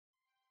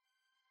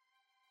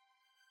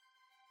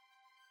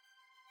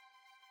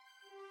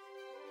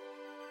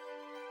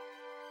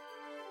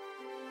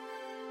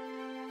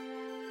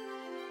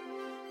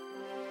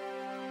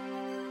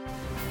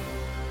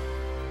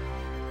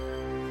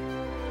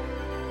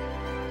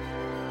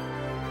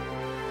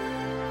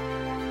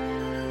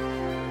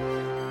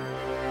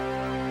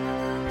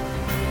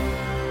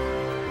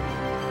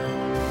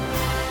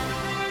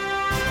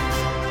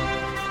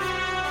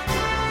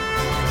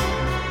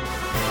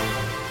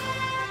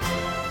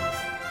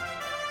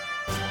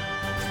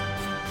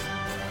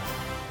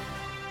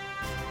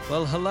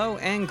Well, hello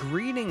and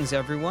greetings,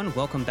 everyone.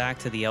 Welcome back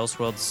to the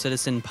Elseworld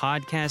Citizen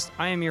podcast.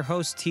 I am your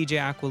host, TJ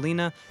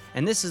Aquilina,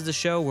 and this is the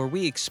show where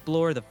we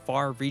explore the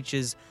far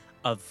reaches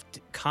of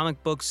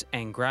comic books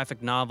and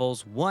graphic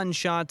novels,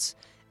 one-shots,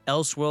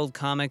 Elseworld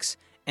comics,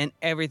 and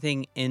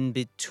everything in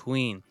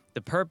between.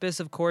 The purpose,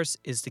 of course,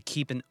 is to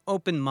keep an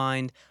open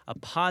mind,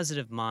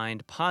 positive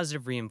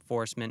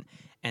reinforcement,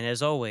 and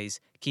as always,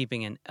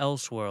 keeping an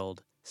Elseworld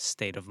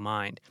state of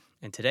mind.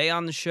 And today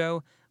on the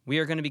show, we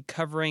are going to be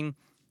covering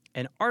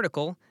an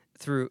article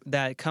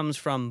that comes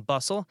from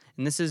Bustle,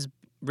 and this is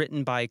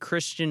written by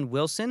Christian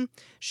Wilson.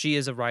 She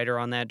is a writer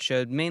on that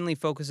show, mainly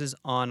focuses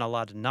on a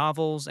lot of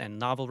novels and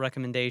novel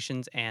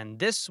recommendations, and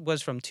this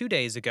was from 2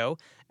 days ago,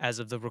 as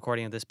of the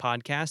recording of this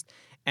podcast,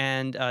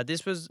 and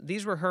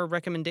these were her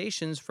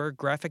recommendations for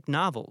graphic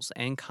novels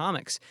and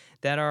comics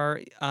that are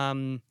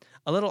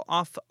a little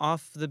off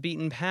the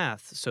beaten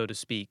path, so to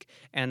speak,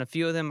 and a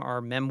few of them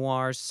are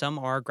memoirs, some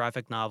are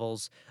graphic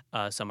novels,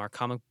 some are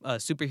comic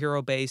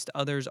superhero based,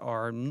 others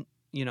are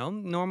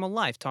normal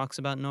life, talks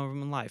about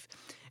normal life.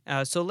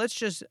 So let's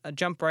just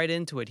jump right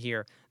into it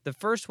here. The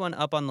first one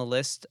up on the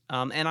list,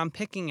 and I'm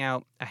picking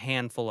out a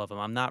handful of them.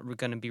 I'm not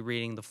going to be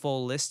reading the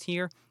full list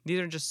here. These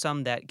are just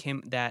some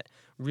that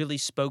really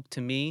spoke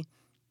to me,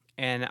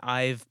 and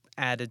I've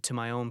added to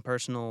my own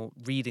personal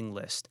reading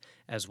list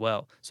as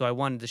well. So I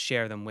wanted to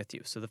share them with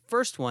you. So the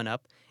first one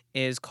up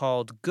is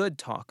called Good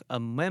Talk, a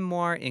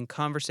memoir in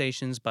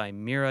conversations by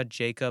Mira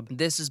Jacob.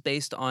 This is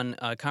based on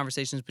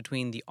conversations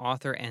between the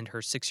author and her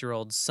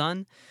 6-year-old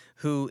son,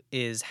 who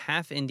is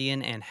half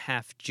Indian and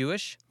half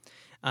Jewish.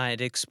 It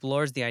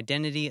explores the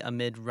identity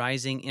amid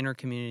rising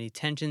intercommunity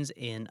tensions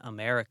in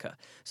America.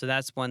 So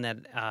that's one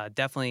that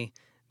definitely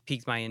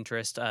piqued my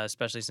interest,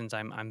 especially since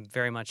I'm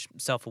very much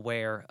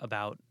self-aware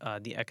about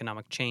the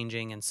economic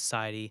changing and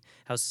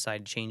how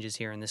society changes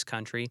here in this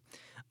country.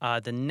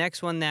 The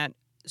next one that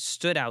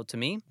stood out to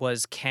me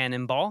was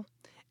Cannonball,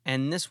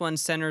 and this one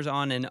centers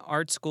on an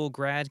art school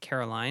grad,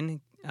 Caroline,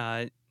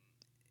 and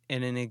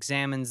it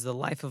examines the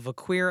life of a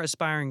queer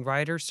aspiring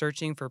writer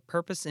searching for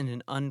purpose in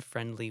an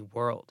unfriendly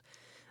world.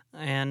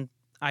 And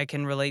I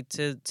can relate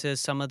to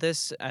some of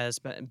this as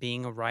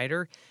being a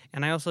writer,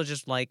 and I also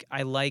just like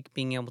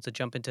being able to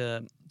jump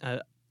into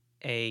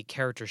a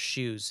character's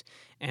shoes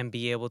and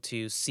be able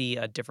to see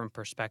a different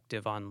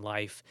perspective on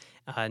life.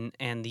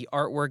 And the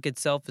artwork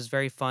itself is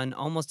very fun,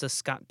 almost a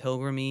Scott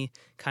Pilgrim-y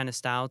kind of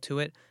style to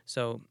it,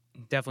 so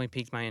definitely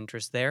piqued my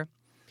interest there.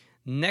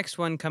 Next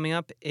one coming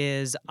up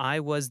is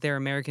I Was Their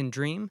American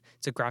Dream.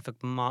 It's a graphic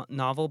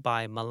novel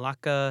by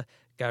Malaka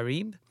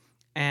Gharib,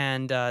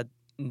 and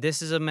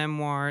this is a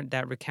memoir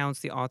that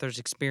recounts the author's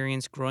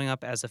experience growing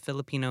up as a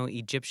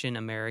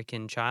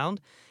Filipino-Egyptian-American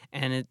child,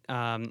 and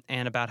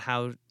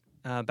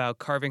about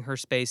carving her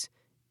space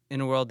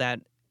in a world that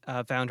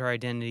found her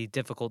identity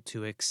difficult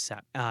to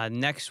accept.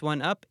 Next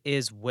one up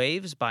is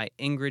Waves by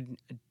Ingrid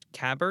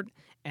Cabert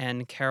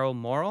and Carol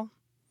Morrill.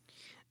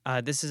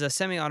 This is a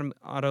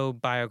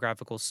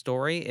semi-autobiographical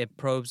story. It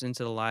probes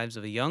into the lives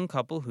of a young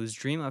couple whose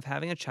dream of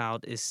having a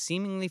child is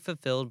seemingly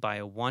fulfilled by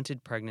a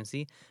wanted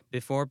pregnancy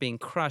before being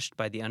crushed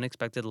by the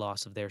unexpected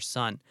loss of their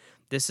son.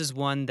 This is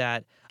one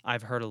that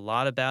I've heard a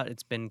lot about.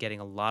 It's been getting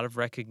a lot of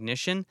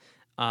recognition.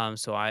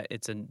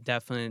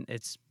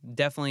 It's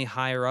definitely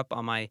higher up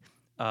on my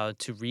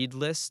to read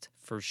list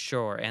for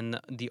sure. And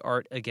the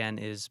art again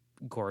is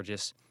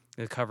gorgeous.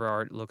 The cover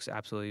art looks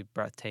absolutely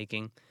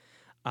breathtaking.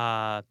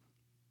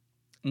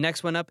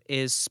 Next one up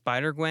is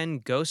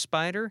Spider-Gwen, Ghost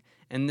Spider,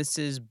 and this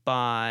is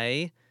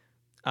by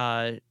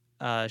Shannon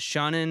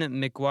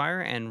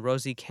McGuire and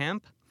Rosie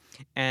Camp.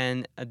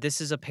 And this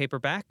is a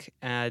paperback.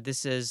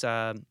 This is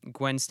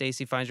Gwen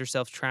Stacy finds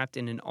herself trapped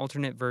in an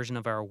alternate version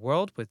of our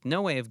world with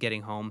no way of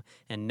getting home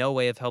and no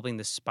way of helping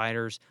the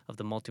spiders of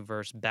the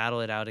multiverse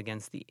battle it out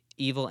against the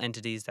evil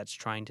entities that's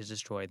trying to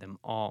destroy them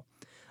all.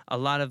 A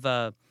lot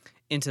of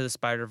Into the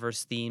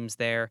Spider-Verse themes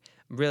there.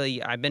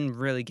 Really, I've been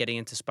really getting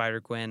into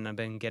Spider-Gwen. I've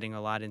been getting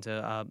a lot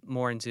into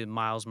more into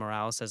Miles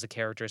Morales as a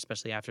character,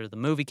 especially after the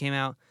movie came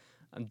out.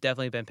 I've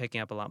definitely been picking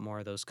up a lot more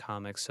of those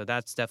comics, so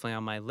that's definitely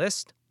on my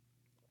list.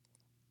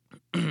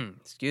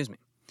 Excuse me.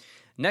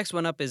 Next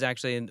one up is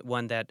actually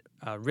one that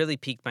really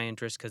piqued my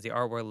interest because the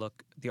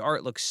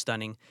art looks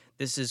stunning.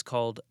 This is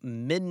called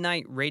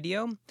Midnight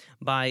Radio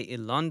by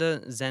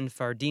Ilonda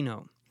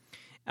Zanfardino.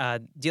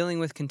 Dealing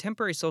with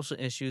contemporary social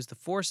issues, the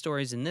 4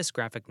 stories in this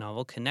graphic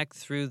novel connect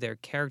through their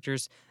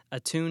characters'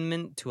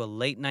 attunement to a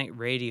late-night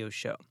radio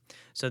show.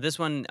 So this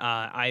one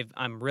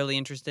I'm really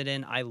interested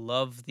in. I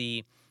love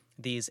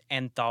these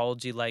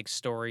anthology-like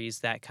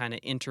stories that kind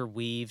of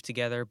interweave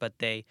together, but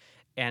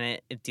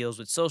it deals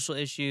with social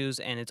issues,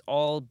 and it's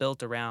all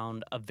built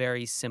around a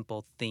very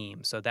simple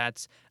theme. So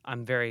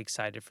I'm very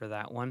excited for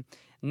that one.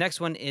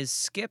 Next one is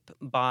Skip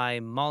by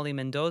Molly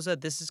Mendoza.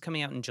 This is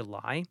coming out in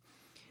July.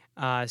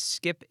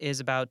 Skip is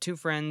about 2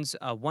 friends,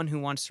 one who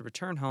wants to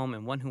return home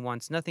and one who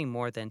wants nothing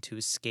more than to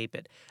escape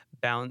it.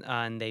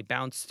 And they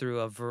bounce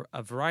through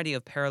a variety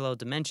of parallel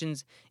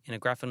dimensions in a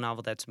graphic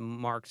novel that's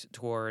marked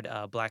toward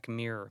Black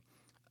Mirror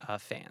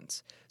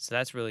fans. So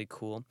that's really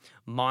cool.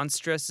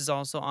 Monstrous is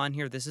also on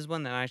here. This is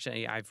one that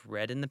actually I've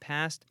read in the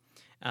past.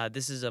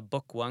 This is a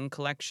book one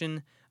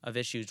collection of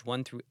issues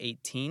 1 through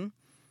 18.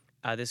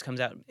 This comes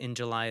out in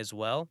July as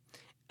well.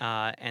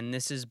 And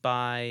this is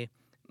by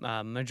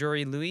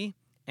Majori Louis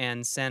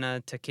and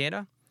Sana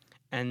Takeda.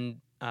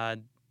 And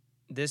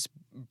this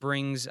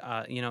brings,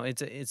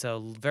 it's a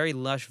very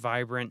lush,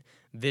 vibrant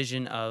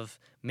vision of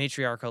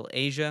matriarchal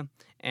Asia.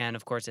 And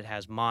of course, it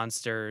has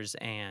monsters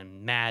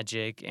and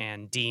magic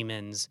and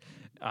demons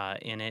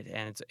in it,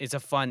 and it's a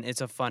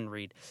fun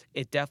read.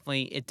 It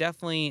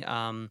definitely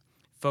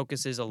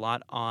focuses a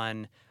lot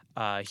on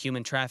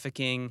human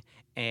trafficking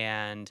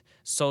and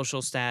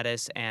social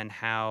status, and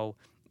how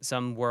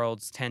some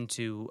worlds tend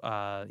to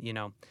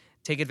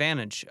take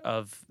advantage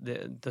of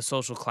the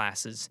social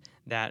classes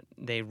that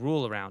they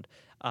rule around.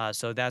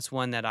 So that's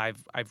one that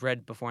I've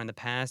read before in the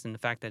past, and the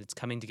fact that it's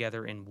coming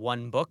together in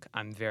one book,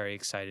 I'm very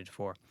excited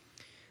for.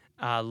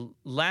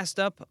 Last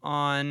up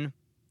on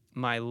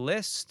my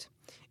list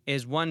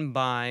is one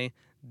by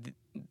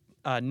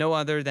no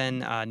other than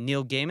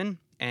Neil Gaiman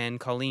and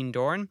Colleen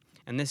Doran,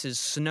 and this is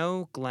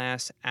Snow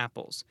Glass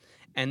Apples.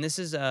 And this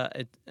is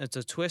it's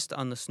a twist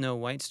on the Snow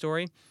White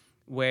story,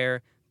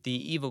 where the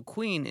evil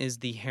queen is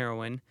the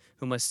heroine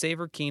who must save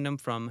her kingdom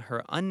from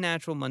her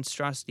unnatural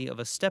monstrosity of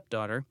a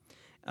stepdaughter.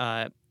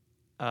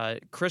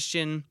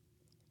 Christian,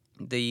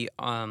 the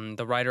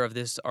writer of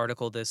this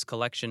article, this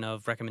collection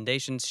of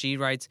recommendations, she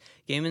writes,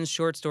 Gaiman's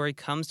short story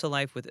comes to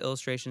life with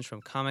illustrations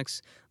from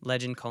comics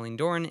legend Colleen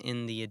Doran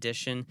in the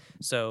edition.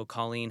 So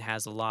Colleen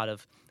has a lot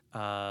of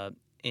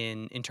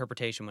in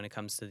interpretation when it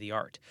comes to the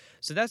art.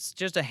 So that's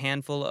just a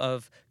handful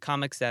of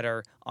comics that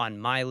are on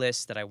my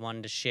list that I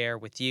wanted to share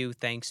with you,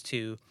 thanks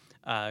to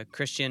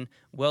Christian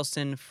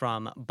Wilson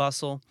from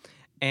Bustle.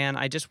 And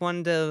I just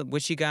wanted to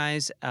wish you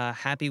guys a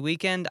happy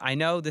weekend. I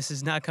know this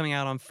is not coming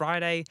out on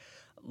Friday.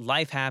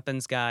 Life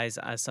happens, guys.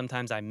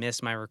 Sometimes I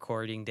miss my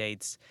recording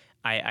dates.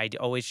 I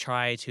always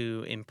try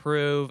to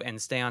improve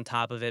and stay on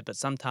top of it, but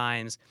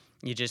sometimes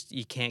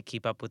you can't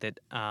keep up with it.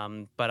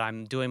 But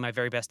I'm doing my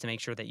very best to make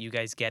sure that you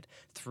guys get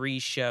 3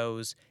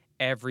 shows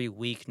every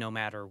week, no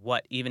matter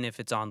what, even if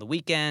it's on the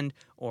weekend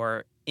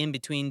or in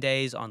between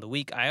days on the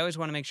week. I always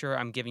want to make sure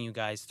I'm giving you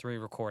guys 3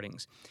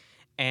 recordings.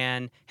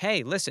 And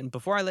hey, listen,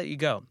 before I let you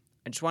go,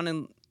 I just want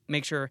to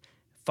make sure,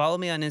 follow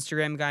me on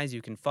Instagram, guys.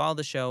 You can follow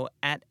the show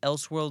at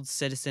Elseworld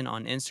Citizen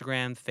on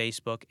Instagram,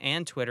 Facebook,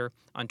 and Twitter.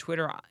 On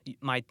Twitter,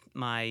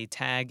 my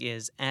tag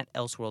is at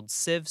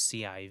ElseworldCiv,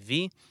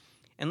 C-I-V.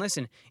 And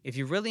listen, if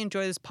you really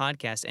enjoy this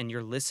podcast and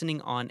you're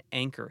listening on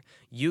Anchor,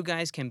 you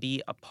guys can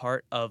be a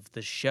part of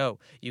the show.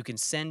 You can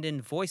send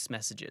in voice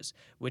messages,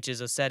 which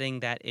is a setting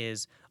that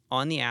is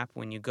on the app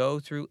when you go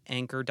through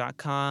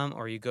Anchor.com,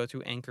 or you go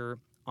through Anchor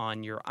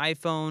on your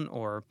iPhone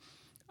or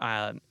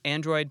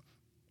Android.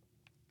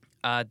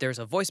 There's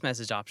a voice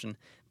message option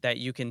that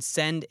you can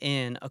send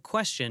in a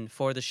question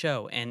for the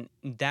show, and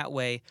that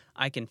way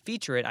I can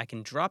feature it. I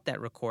can drop that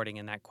recording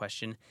and that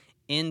question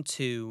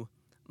into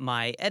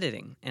my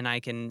editing, and I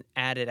can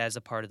add it as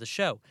a part of the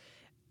show.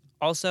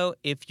 Also,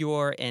 if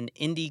you're an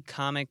indie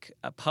comic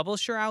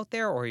publisher out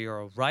there, or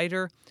you're a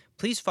writer,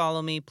 please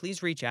follow me.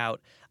 Please reach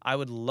out. I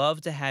would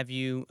love to have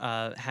you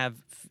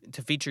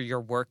to feature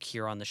your work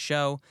here on the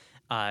show.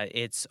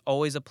 It's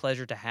always a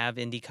pleasure to have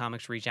indie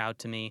comics reach out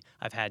to me.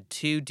 I've had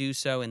 2 do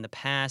so in the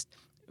past,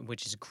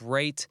 which is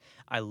great.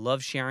 I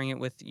love sharing it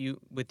with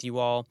you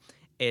all.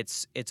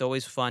 It's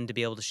always fun to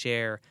be able to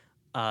share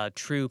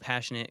true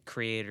passionate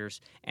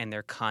creators and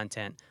their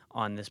content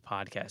on this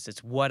podcast.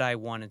 It's what I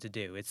wanted to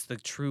do. It's the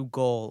true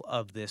goal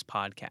of this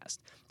podcast,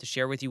 to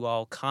share with you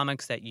all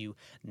comics that you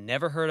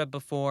never heard of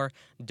before,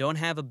 don't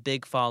have a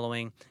big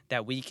following,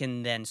 that we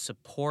can then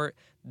support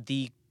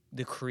the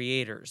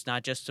creators,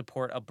 not just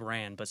support a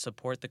brand, but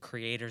support the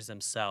creators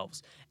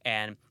themselves.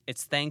 And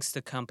it's thanks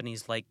to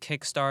companies like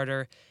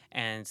Kickstarter,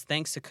 and it's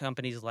thanks to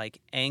companies like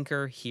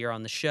Anchor here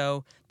on the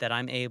show that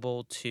I'm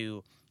able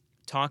to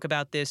talk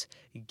about this,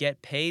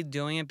 get paid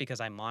doing it because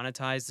I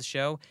monetize the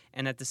show,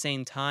 and at the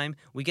same time,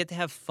 we get to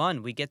have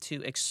fun. We get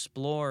to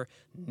explore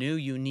new,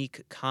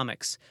 unique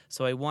comics.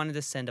 So I wanted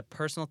to send a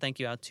personal thank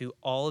you out to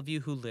all of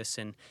you who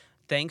listen.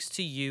 Thanks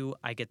to you,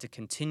 I get to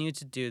continue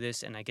to do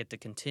this, and I get to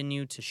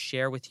continue to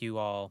share with you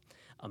all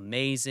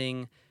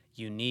amazing,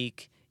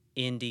 unique,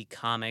 indie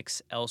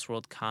comics,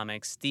 Elseworld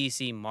comics,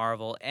 DC,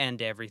 Marvel,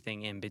 and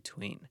everything in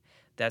between.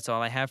 That's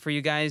all I have for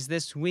you guys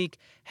this week.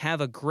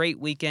 Have a great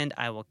weekend.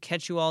 I will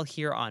catch you all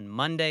here on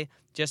Monday.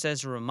 Just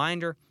as a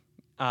reminder,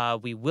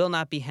 we will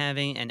not be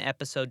having an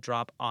episode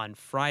drop on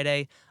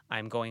Friday.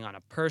 I'm going on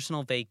a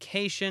personal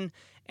vacation,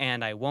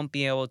 and I won't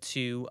be able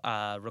to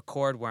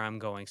record where I'm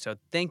going. So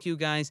thank you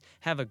guys.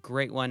 Have a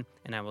great one,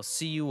 and I will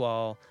see you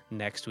all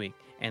next week.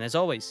 And as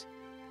always,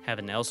 have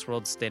an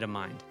Elseworld state of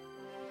mind.